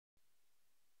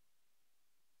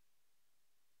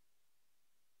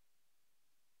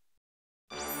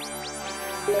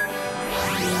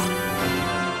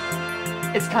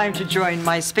It's time to join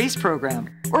my space program.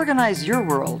 Organize your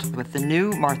world with the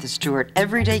new Martha Stewart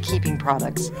everyday keeping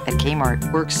products at Kmart.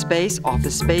 Workspace,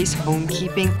 office space, home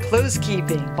keeping, clothes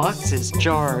keeping, boxes,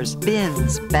 jars,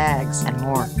 bins, bags, and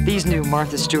more. These new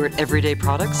Martha Stewart everyday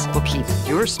products will keep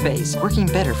your space working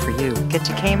better for you. Get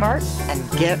to Kmart and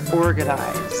get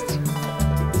organized.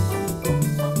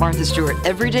 Martha Stewart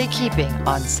everyday keeping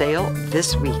on sale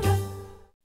this week.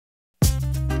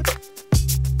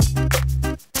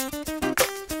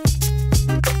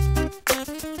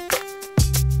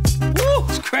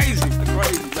 Crazy,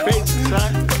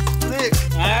 son. Sick.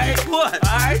 Alright, what?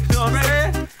 Alright, you know what I'm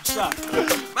saying? What's up?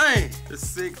 Man, it's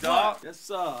sick, dog. Yes,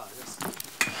 sir. Yes, sir.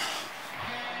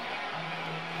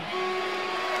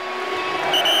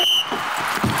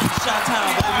 Shot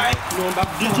time, alright? You know what I'm about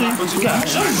to do? What you got?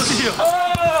 What's here? Oh!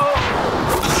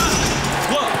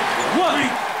 What?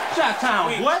 Shot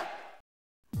time, what?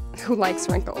 Who likes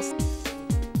wrinkles?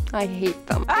 I hate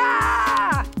them.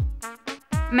 Ah!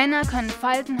 Männer können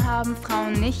Falten haben,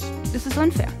 Frauen nicht. Das ist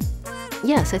unfair.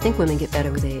 Yes, I think women get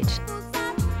better with age.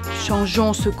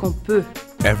 Changeons ce qu'on peut.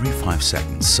 Every 5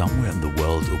 seconds, somewhere in the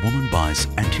world, a woman buys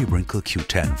anti-wrinkle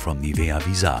Q10 from Nivea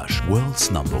Visage, world's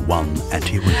 #1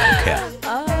 anti-wrinkle care.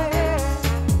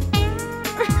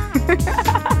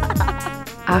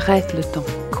 Arrête le temps.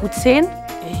 Q10?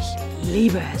 Ich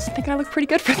liebe es. I think I look pretty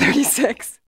good for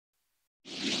 36.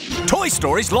 Toy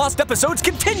Story's lost episodes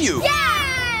continue! Yeah!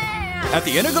 At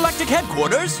the Intergalactic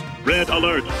Headquarters... Red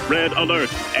alert! Red alert!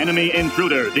 Enemy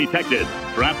intruder detected.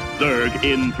 Trapped Zurg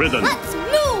in prison. Let's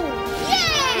move!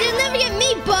 Yeah! You'll never get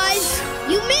me, Buzz!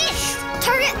 You missed!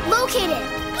 Target located!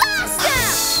 Blast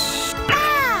him!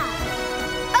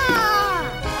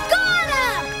 Got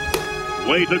him!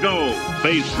 Way to go,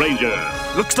 Space Ranger.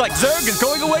 Looks like Zurg is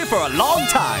going away for a long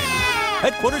time.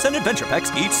 Headquarters and adventure packs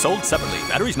each sold separately.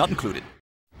 Batteries not included.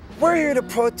 We're here to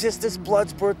protest this blood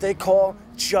sport they call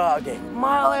jogging.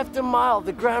 Mile after mile,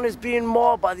 the ground is being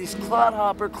mauled by these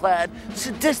clodhopper-clad,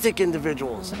 sadistic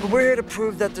individuals. But we're here to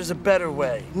prove that there's a better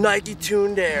way.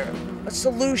 Nike-tuned air, a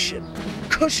solution,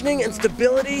 cushioning and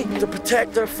stability to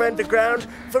protect our friend the ground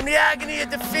from the agony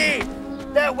of defeat.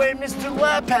 That way, Mr.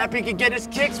 Lap Happy can get his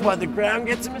kicks while the ground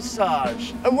gets a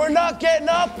massage. And we're not getting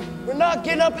up. We're not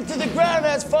getting up into the ground.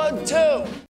 That's fun, too.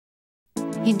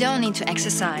 You don't need to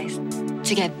exercise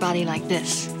to get body like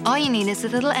this. All you need is a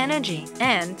little energy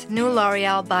and new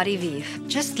L'Oreal Body Vive.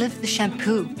 Just lift the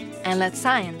shampoo and let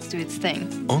science do its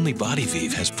thing. Only Body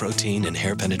Vive has protein and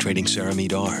hair-penetrating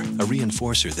ceramide R, a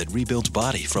reinforcer that rebuilds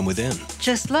body from within.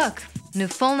 Just look. New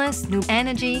fullness, new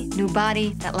energy, new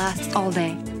body that lasts all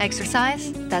day.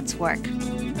 Exercise, that's work.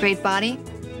 Great body,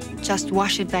 just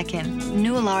wash it back in.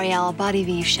 New L'Oreal Body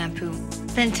Vive shampoo.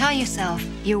 Then tell yourself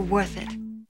you're worth it.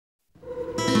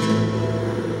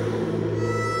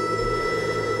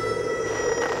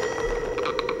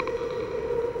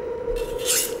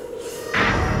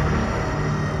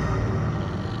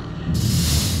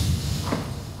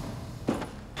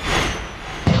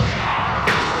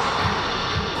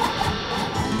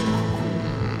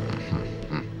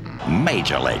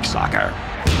 Major League Soccer.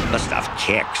 The stuff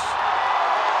kicks.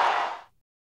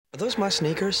 Are those my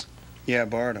sneakers? Yeah, I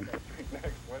borrowed them.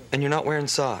 And you're not wearing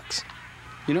socks?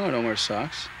 You know I don't wear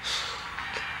socks.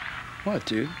 What,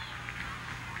 dude?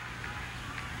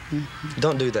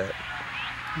 Don't do that.